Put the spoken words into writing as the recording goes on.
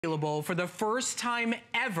Available for the first time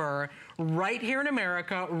ever right here in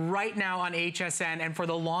America, right now on HSN. And for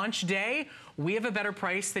the launch day, we have a better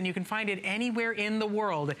price than you can find it anywhere in the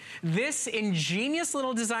world. This ingenious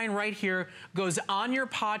little design right here goes on your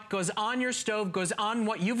pot, goes on your stove, goes on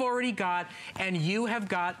what you've already got, and you have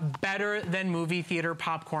got better than movie theater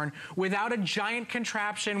popcorn. Without a giant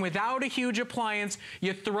contraption, without a huge appliance,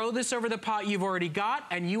 you throw this over the pot you've already got,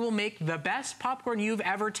 and you will make the best popcorn you've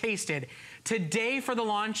ever tasted. Today for the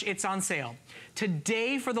launch, it's on sale.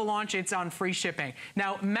 Today for the launch, it's on free shipping.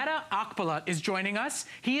 Now, Meta Akpala is joining us.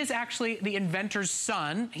 He is actually the inventor's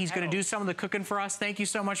son. He's going to do some of the cooking for us. Thank you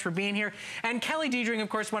so much for being here. And Kelly Diedring, of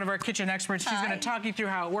course, one of our kitchen experts. She's going to talk you through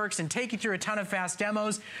how it works and take you through a ton of fast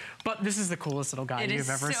demos. But this is the coolest little guy you've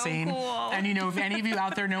ever seen. Cool. And you know, if any of you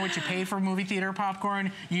out there know what you pay for movie theater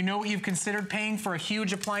popcorn, you know what you've considered paying for a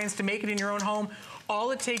huge appliance to make it in your own home.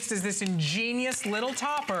 All it takes is this ingenious little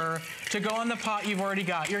topper to go on the pot you've already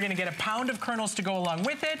got. You're gonna get a pound of kernels to go along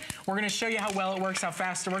with it. We're gonna show you how well it works, how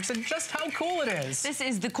fast it works, and just how cool it is. This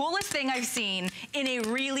is the coolest thing I've seen in a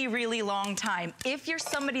really, really long time. If you're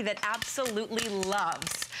somebody that absolutely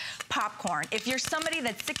loves popcorn, if you're somebody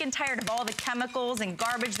that's sick and tired of all the chemicals and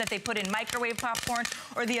garbage that they put in microwave popcorn,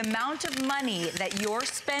 or the amount of money that you're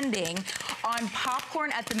spending on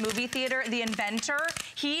popcorn at the movie theater, the inventor,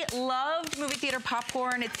 he loved movie theater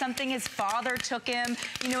popcorn. It's something his father took him,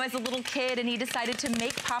 you know, as a little kid, and he decided to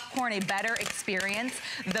make popcorn a better experience.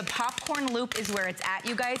 The Popcornloop is where it's at,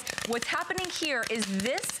 you guys. What's happening here is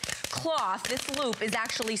this cloth, this loop, is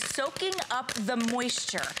actually soaking up the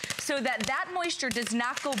moisture so that that moisture does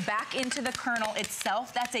not go back into the kernel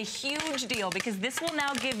itself. That's a huge deal because this will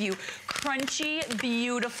now give you crunchy,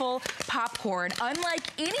 beautiful popcorn, unlike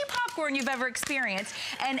any popcorn you've ever experienced.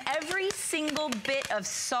 And every single bit of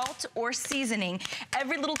salt or seasoning,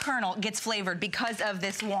 every little kernel gets flavored because of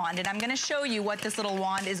this wand. And I'm gonna show you what this little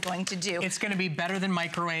wand is going to do. It's gonna be better than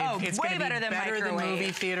microwave. Oh, it's way better than microwave. Than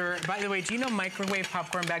movie theater. By the way, do you know microwave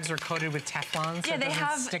popcorn bags are coated with Teflon? So yeah, they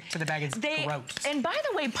have, stick to the bag. It's gross. And by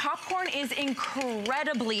the way, popcorn is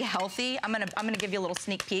incredibly healthy. I'm gonna give you a little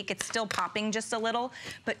sneak peek. It's still popping just a little,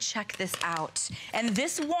 but check this out. And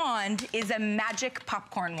this wand is a magic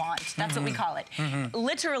popcorn wand. That's what we call it.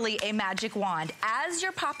 Literally a magic wand. As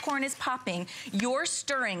your popcorn is popping, you're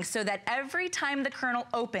stirring so that every time the kernel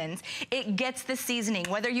opens, it gets the seasoning.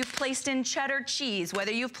 Whether you've placed in cheddar cheese,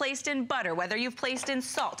 whether you've placed in butter, whether you've placed in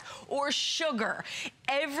salt or sugar,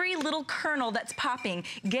 every little kernel that's popping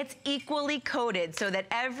gets equally coated so that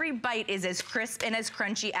every bite is as crisp and as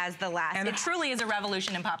crunchy as the last. And it truly is a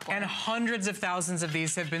revolution in popcorn. And hundreds of thousands of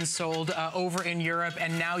these have been sold over in Europe,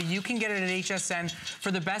 and now you can get it at HSN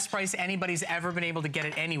for the best price anybody's ever been able to get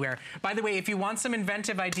it anywhere. By the way, if you want some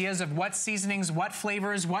inventive ideas of what seasonings, what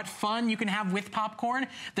flavors, what fun you can have with popcorn,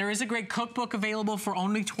 there is a great cookbook available for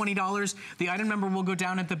only $20. The item number will go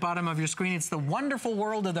down at the bottom of your screen. It's The Wonderful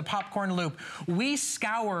World of the Popcornloop. We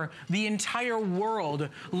scour the entire world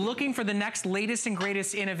looking for the next latest and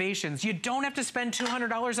greatest innovations. You don't have to spend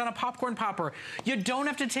 $200 on a popcorn popper. You don't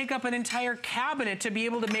have to take up an entire cabinet to be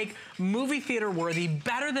able to make movie theater worthy,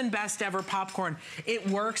 better than best ever popcorn. It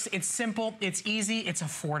works, it's simple, it's easy, it's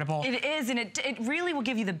affordable. It is, and it really will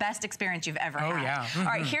give you the best experience you've ever had. Oh yeah. All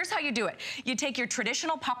right, here's how you do it. You take your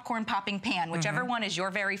traditional popcorn popping pan, whichever one is your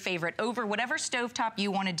very favorite, over whatever stovetop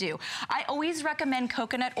you want to do. I always recommend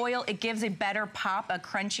coconut oil. It gives a better pop, a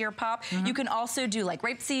crunchier pop. You can also do like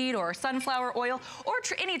rapeseed or sunflower oil, or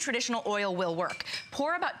any traditional oil will work.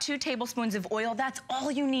 Pour about 2 tablespoons of oil. That's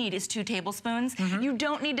all you need is 2 tablespoons. You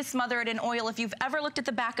don't need to smother it in oil. If you've ever looked at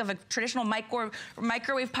the back of a traditional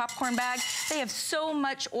microwave popcorn bag, they have so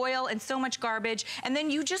much oil and so much garbage, and then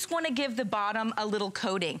you just want to give the bottom a little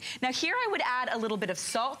coating. Now here I would add a little bit of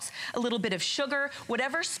salt, a little bit of sugar,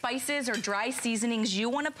 whatever spices or dry seasonings you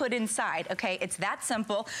want to put inside, okay? It's that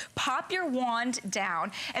simple. Pop your wand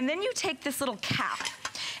down, and then you take this little cap,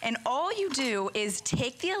 and all you do is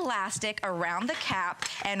take the elastic around the cap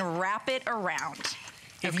and wrap it around.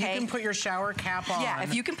 If you can put your shower cap on. Yeah,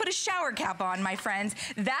 if you can put a shower cap on, my friends,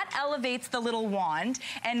 that elevates the little wand,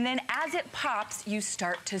 and then as it pops, you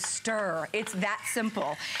start to stir. It's that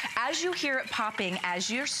simple. As you hear it popping,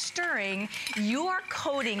 as you're stirring, you are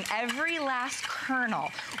coating every last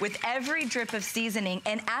kernel with every drip of seasoning,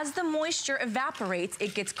 and as the moisture evaporates,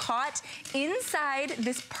 it gets caught inside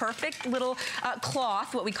this perfect little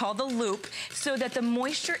cloth, what we call the loop, so that the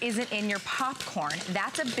moisture isn't in your popcorn.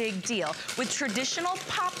 That's a big deal. With traditional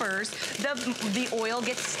poppers, the oil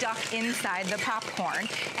gets stuck inside the popcorn,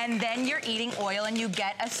 and then you're eating oil and you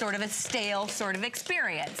get a sort of a stale sort of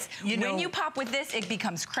experience. When you pop with this, it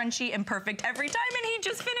becomes crunchy and perfect every time, and he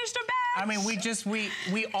just finished a bag. I mean,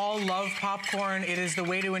 we all love popcorn. It is the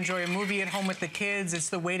way to enjoy a movie at home with the kids. It's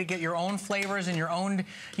the way to get your own flavors and your own,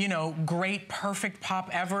 you know, great, perfect pop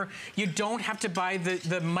ever. You don't have to buy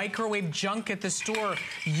the microwave junk at the store.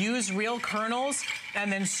 Use real kernels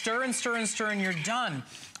and then stir and stir and stir and you're done.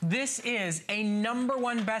 This is a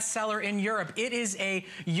 #1 bestseller in Europe. It is a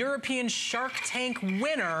European Shark Tank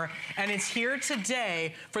winner, and it's here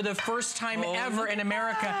today for the first time ever in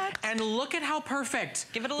America. And look at how perfect.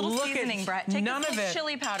 Give it a little seasoning, Brett. Take a little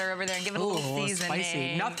chili powder over there and give it a little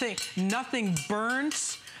seasoning. Spicy. Nothing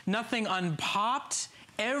burnt, nothing unpopped.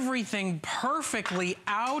 Everything perfectly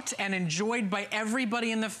out and enjoyed by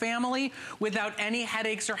everybody in the family without any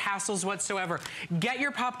headaches or hassles whatsoever. Get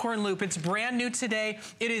your popcorn loop. It's brand new today.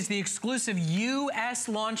 It is the exclusive US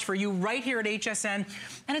launch for you right here at HSN,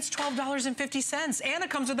 and it's $12.50. And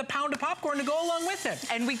it comes with a pound of popcorn to go along with it.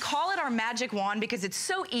 And we call it our magic wand because it's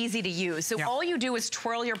so easy to use. So all you do is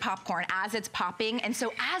twirl your popcorn as it's popping, and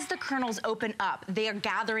so as the kernels open up, they are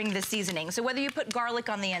gathering the seasoning. So whether you put garlic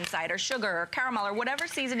on the inside or sugar or caramel or whatever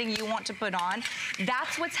seasoning you want to put on,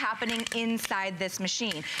 that's what's happening inside this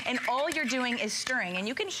machine. And all you're doing is stirring, and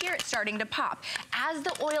you can hear it starting to pop. As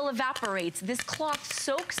the oil evaporates, this cloth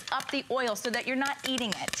soaks up the oil so that you're not eating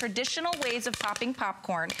it. Traditional ways of popping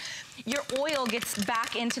popcorn, your oil gets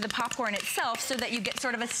back into the popcorn itself so that you get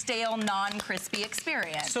sort of a stale, non-crispy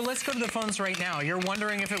experience. So let's go to the phones right now. You're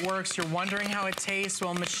wondering if it works. You're wondering how it tastes.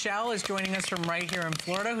 Well, Michelle is joining us from right here in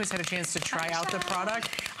Florida, who's had a chance to try out the product.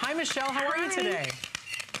 Hi, Michelle. How are you today?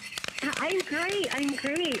 I'm great. I'm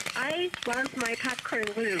great. I love my popcorn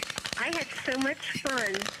loop. I had so much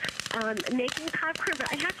fun making popcorn,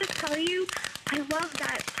 but I have to tell you, I love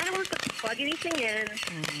that. I don't have to plug anything in.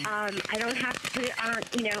 I don't have to put it on,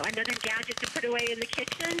 you know, another gadget to put away in the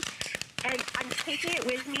kitchen. And I'm taking it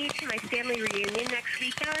with me to my family reunion next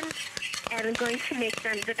weekend, and I'm going to make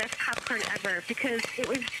them the best popcorn ever because it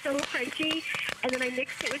was so crunchy, and then I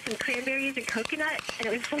mixed it with some cranberries and coconut, and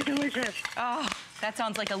it was so delicious. Oh, that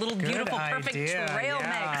sounds like a little beautiful, perfect trail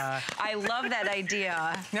mix. I love that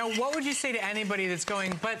idea. Now, what would you say to anybody that's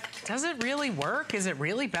going, but does it really work? Is it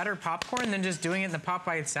really better popcorn than just doing it in the pot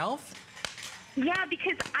by itself? Yeah,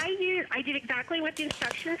 because I did exactly what the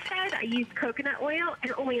instructions said. I used coconut oil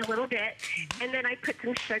and only a little bit, and then I put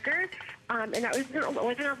some sugar, and that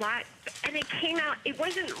wasn't a lot. And it came out. It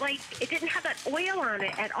wasn't like it didn't have that oil on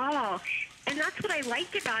it at all. And that's what I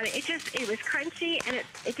liked about it. It was crunchy, and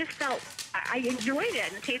it just felt, I enjoyed it,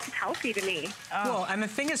 and it tasted healthy to me. Well, and the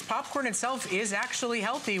thing is, popcorn itself is actually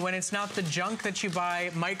healthy when it's not the junk that you buy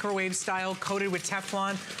microwave style, coated with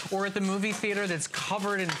Teflon, or at the movie theater that's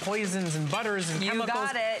covered in poisons and butters and chemicals. You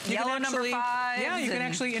got it. Yellow number 5. Yeah, you can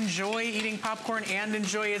actually enjoy eating popcorn and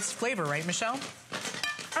enjoy its flavor, right, Michelle?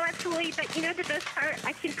 Oh, absolutely. But you know the best part?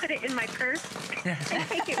 I can put it in my purse and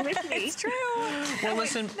take it with me. It's true. Well,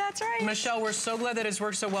 listen, that's right. Michelle, we're so glad that it's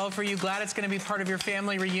worked so well for you. Glad it's going to be part of your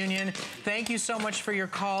family reunion. Thank you so much for your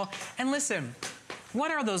call. And listen, what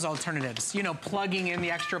are those alternatives? You know, plugging in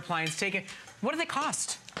the extra appliance, what do they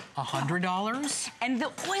cost? $100? And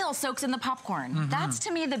the oil soaks in the popcorn. That's,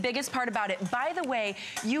 to me, the biggest part about it. By the way,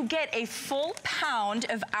 you get a full pound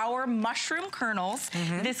of our mushroom kernels.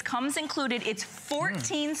 This comes included. It's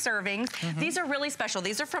 14 servings. These are really special.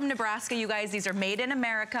 These are from Nebraska, you guys. These are made in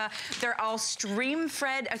America. They're all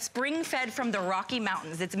spring-fed from the Rocky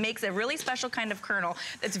Mountains. It makes a really special kind of kernel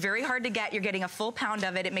that's very hard to get. You're getting a full pound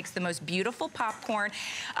of it. It makes the most beautiful popcorn.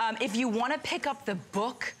 If you want to pick up the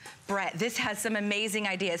book, Brett, this has some amazing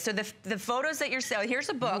ideas. So the photos that you're selling, here's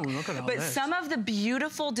a book. Ooh, look at all but this. Some of the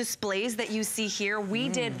beautiful displays that you see here,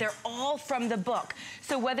 they're all from the book.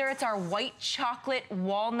 So whether it's our white chocolate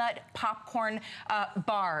walnut popcorn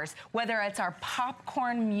bars, whether it's our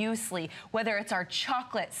popcorn muesli, whether it's our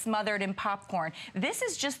chocolate smothered in popcorn, this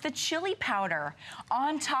is just the chili powder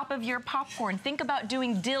on top of your popcorn. Think about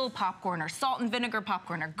doing dill popcorn or salt and vinegar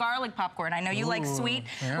popcorn or garlic popcorn. I know you like sweet,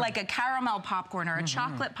 like a caramel popcorn or a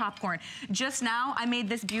chocolate popcorn. Just now, I made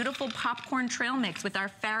this beautiful popcorn trail mix with our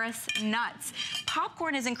Ferris nuts.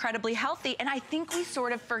 Popcorn is incredibly healthy, and I think we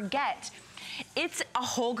sort of forget it's a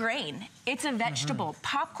whole grain. It's a vegetable.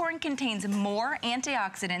 Popcorn contains more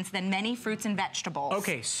antioxidants than many fruits and vegetables.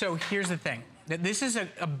 Okay, so here's the thing. This is a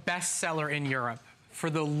bestseller in Europe.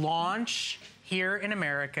 For the launch here in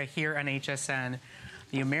America, here on HSN,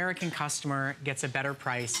 the American customer gets a better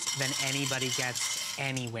price than anybody gets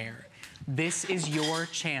anywhere. This is your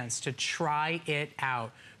chance to try it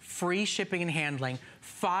out. Free shipping and handling,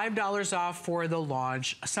 $5 off for the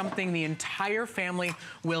launch, something the entire family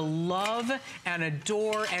will love and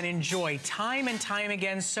adore and enjoy time and time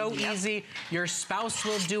again. So easy. Your spouse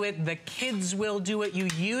will do it. The kids will do it. You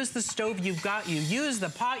use the stove you've got. You use the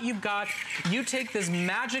pot you've got. You take this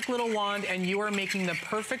magic little wand and you are making the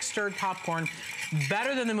perfect stirred popcorn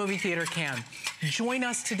better than the movie theater can. Join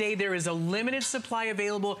us today. There is a limited supply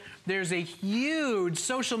available. There's a huge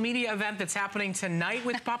social media event that's happening tonight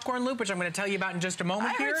with Popcornloop, which I'm going to tell you about in just a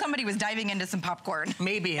moment here. I heard somebody was diving into some popcorn.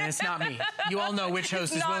 Maybe, and it's not me. You all know which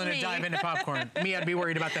host is willing to dive into popcorn. Me, I'd be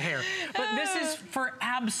worried about the hair. But this is for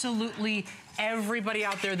absolutely everybody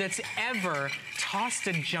out there that's ever tossed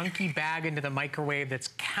a junky bag into the microwave that's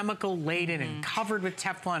chemical laden and covered with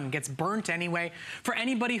Teflon and gets burnt anyway. For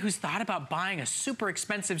anybody who's thought about buying a super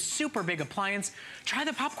expensive, super big appliance, try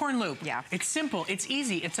the Popcornloop. Yeah. It's simple, it's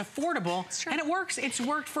easy, it's affordable, and it works. It's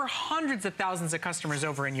worked for hundreds of thousands of customers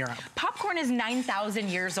over in Europe. Popcorn is 9,000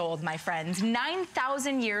 years old, my friends.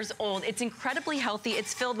 9,000 years old. It's incredibly healthy.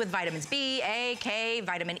 It's filled with vitamins B, A, K,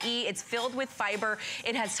 vitamin E. It's filled with fiber.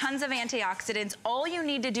 It has tons of antioxidants. All you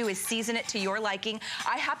need to do is season it to your liking.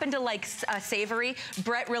 I happen to like savory.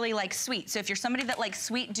 Brett really likes sweet. So if you're somebody that likes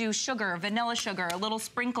sweet, do sugar, vanilla sugar, a little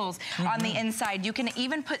sprinkles on the inside. You can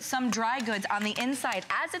even put some dry goods on the inside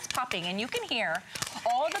as it's popping. And you can hear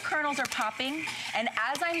all the kernels are popping. And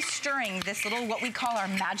as I'm stirring this little, what we call our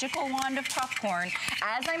magical wand of popcorn,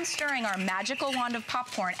 as I'm stirring our magical wand of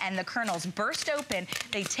popcorn and the kernels burst open,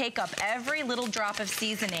 they take up every little drop of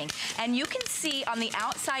seasoning. And you can see on the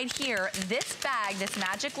outside here, this bag, this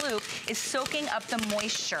magic loop, is soaking up the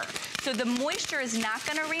moisture. So the moisture is not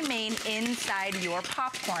gonna remain inside your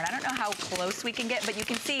popcorn. I don't know how close we can get, but you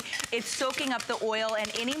can see it's soaking up the oil and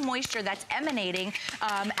any moisture that's emanating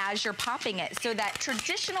as you're popping it. So that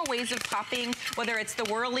traditional ways of popping, whether it's the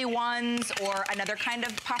whirly ones or another kind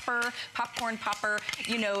of popcorn popper,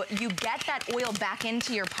 you know, you get that oil back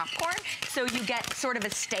into your popcorn, so you get sort of a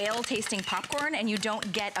stale tasting popcorn and you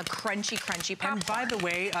don't get a crunchy popcorn. And by the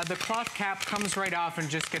way, the cloth cap comes right off and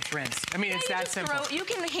just gets rinsed. I mean, it's that simple. You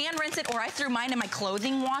can hand rinse it, or I threw mine in my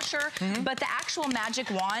clothing washer, but the actual magic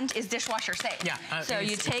wand is dishwasher safe. Yeah. So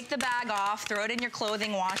you take the bag off, throw it in your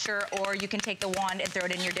clothing washer, or you can take the wand and throw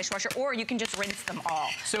it in your dishwasher, or you can just rinse them all.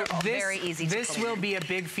 So all very easy to this will be a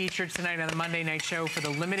big feature tonight on the Monday Night Show for the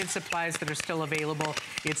limited supplies that are still available.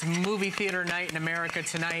 It's movie theater night in America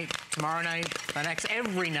tonight, tomorrow night, the next,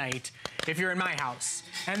 every night, if you're in my house.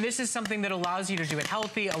 And this is something that allows you to do it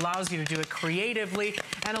healthy, allows you to do it creatively,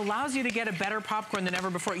 and allows you to get a better popcorn than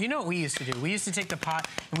ever before. You know what we used to do? We used to take the pot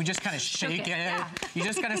and we just kind of shake it. Yeah. You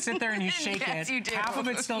just kind of sit there and you shake yes, it. You do. Half of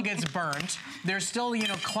it still gets burnt. There's still, you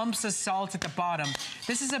know, clumps of salt at the bottom.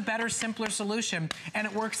 This is a better, simpler solution, and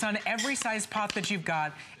it works on every size pot that you've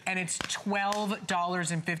got. And it's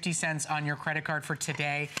 $12.50 on your credit card for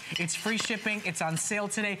today. It's free shipping. It's on sale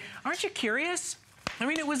today. Aren't you curious? I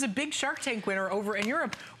mean, it was a big Shark Tank winner over in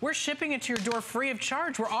Europe. We're shipping it to your door free of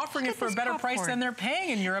charge. We're offering it for a better price than they're paying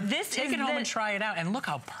in Europe. Take it home and try it out. And look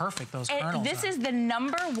how perfect those kernels are. This is the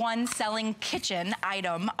 #1 selling kitchen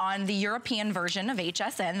item on the European version of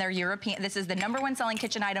HSN. They're European. This is the #1 selling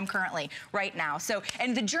kitchen item currently, right now. So,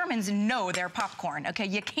 and the Germans know their popcorn, okay?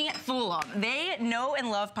 You can't fool them. They know and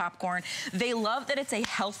love popcorn. They love that it's a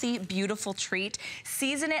healthy, beautiful treat.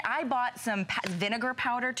 Season it. I bought some vinegar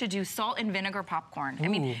powder to do salt and vinegar popcorn. I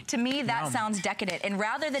mean, to me, that sounds decadent. And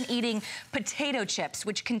rather than eating potato chips,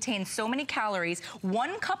 which contain so many calories,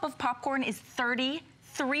 1 cup of popcorn is 30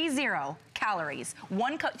 calories.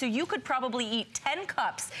 1 cup, so you could probably eat 10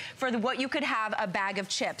 cups for what you could have a bag of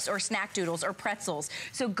chips or snack doodles or pretzels.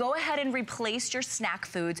 So go ahead and replace your snack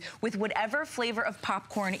foods with whatever flavor of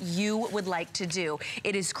popcorn you would like to do.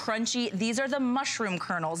 It is crunchy. These are the mushroom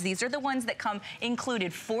kernels. These are the ones that come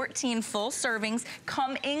included. 14 full servings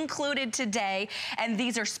come included today. And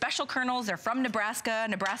these are special kernels. They're from Nebraska.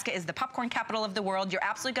 Nebraska is the popcorn capital of the world. You're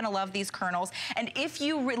absolutely going to love these kernels. And if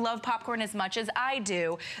you love popcorn as much as I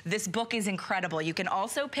do, this book is incredible. You can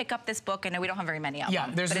also pick up this book. I know we don't have very many of them. Yeah,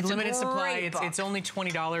 there's a limited supply. It's only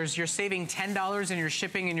 $20. You're saving $10 in your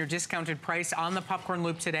shipping and your discounted price on the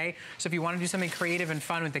Popcornloop today. So if you want to do something creative and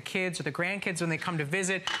fun with the kids or the grandkids when they come to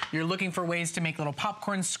visit, you're looking for ways to make little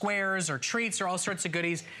popcorn squares or treats or all sorts of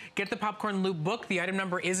goodies, get the Popcornloop book. The item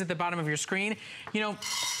number is at the bottom of your screen. You know,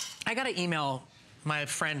 I got an email my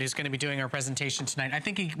friend who's going to be doing our presentation tonight. I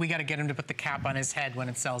think we got to get him to put the cap on his head when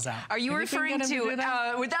it sells out. Are you referring to,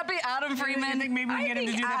 would that be Adam Freeman? I think maybe we can get him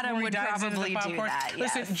to do that Adam would probably do that,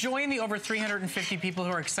 yes. Listen, join the over 350 people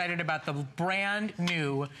who are excited about the brand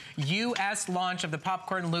new U.S. launch of the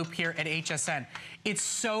Popcornloop here at HSN. It's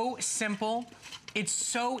so simple. It's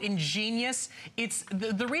so ingenious. It's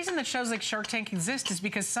the reason that shows like Shark Tank exist is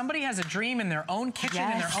because somebody has a dream in their own kitchen,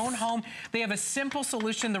 in their own home. They have a simple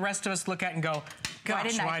solution the rest of us look at and go,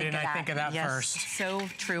 gosh, why didn't I think of that first? So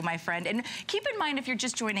true, my friend. And keep in mind, if you're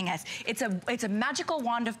just joining us, it's a magical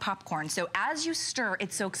wand of popcorn. So as you stir,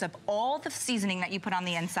 it soaks up all the seasoning that you put on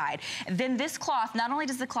the inside. Then this cloth, not only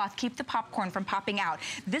does the cloth keep the popcorn from popping out,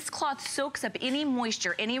 this cloth soaks up any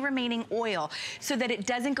moisture, any remaining oil, so that it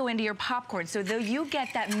doesn't go into your popcorn. So though you get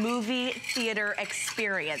that movie theater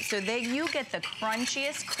experience, so that you get the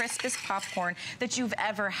crunchiest, crispest popcorn that you've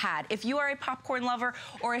ever had. If you are a popcorn lover,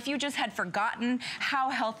 or if you just had forgotten how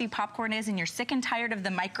healthy popcorn is and you're sick and tired of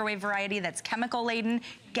the microwave variety that's chemical laden,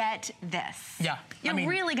 get this. Yeah. You're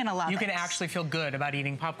really gonna love it. You can actually feel good about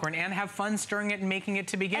eating popcorn and have fun stirring it and making it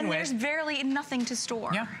to begin with. And there's barely nothing to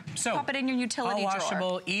store. Yeah. So pop it in your utility drawer. All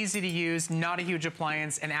washable, easy to use, not a huge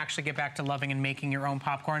appliance, and actually get back to loving and making your own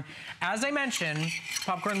popcorn. As I mentioned,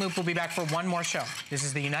 Popcornloop will be back for one more show. This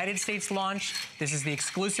is the United States launch. This is the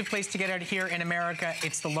exclusive place to get it here in America.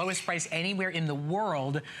 It's the lowest price anywhere in the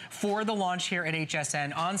world for the launch here at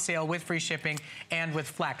HSN, on sale with free shipping and with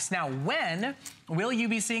Flex. Now, when will you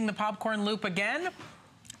be seeing the Popcornloop again?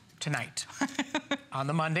 Tonight on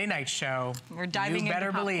the Monday night show. We're diving into You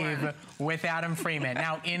better popcorn. believe, with Adam Freeman.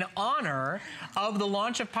 Now, in honor of the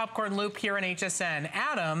launch of Popcornloop here in HSN,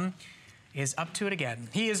 Adam is up to it again.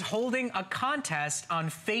 He is holding a contest on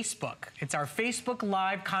Facebook. It's our Facebook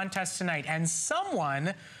Live contest tonight, and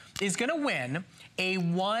someone is gonna win a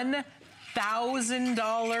 $1,000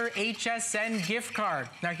 HSN gift card.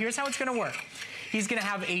 Now, here's how it's gonna work. He's gonna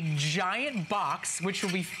have a giant box, which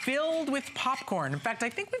will be filled with popcorn. In fact, I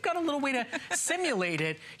think we've got a little way to simulate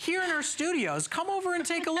it here in our studios. Come over and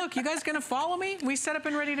take a look. You guys gonna follow me? We set up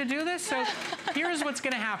and ready to do this? So here's what's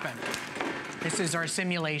gonna happen. This is our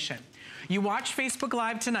simulation. You watch Facebook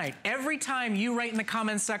Live tonight. Every time you write in the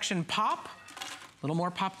comments section, pop, a little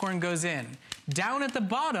more popcorn goes in. Down at the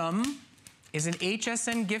bottom is an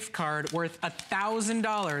HSN gift card worth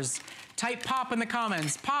 $1,000. Type pop in the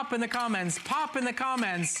comments, pop in the comments, pop in the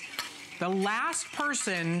comments. The last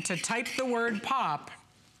person to type the word pop,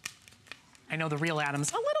 I know the real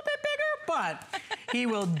Adam's a little bit bigger, but he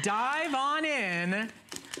will dive on in,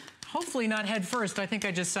 hopefully not head first. I think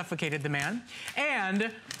I just suffocated the man.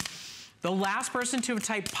 And the last person to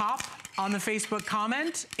type pop on the Facebook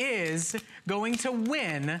comment is going to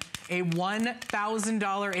win a $1,000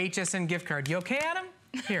 HSN gift card. You okay, Adam?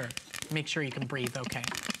 Here, make sure you can breathe, okay.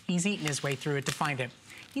 He's eating his way through it to find it.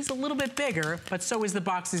 He's a little bit bigger, but so is the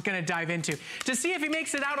box he's gonna dive into. To see if he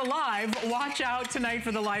makes it out alive, watch out tonight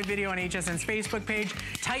for the live video on HSN's Facebook page.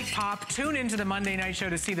 Type pop, tune into the Monday night show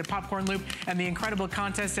to see the Popcornloop and the incredible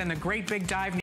contest and the great big dive.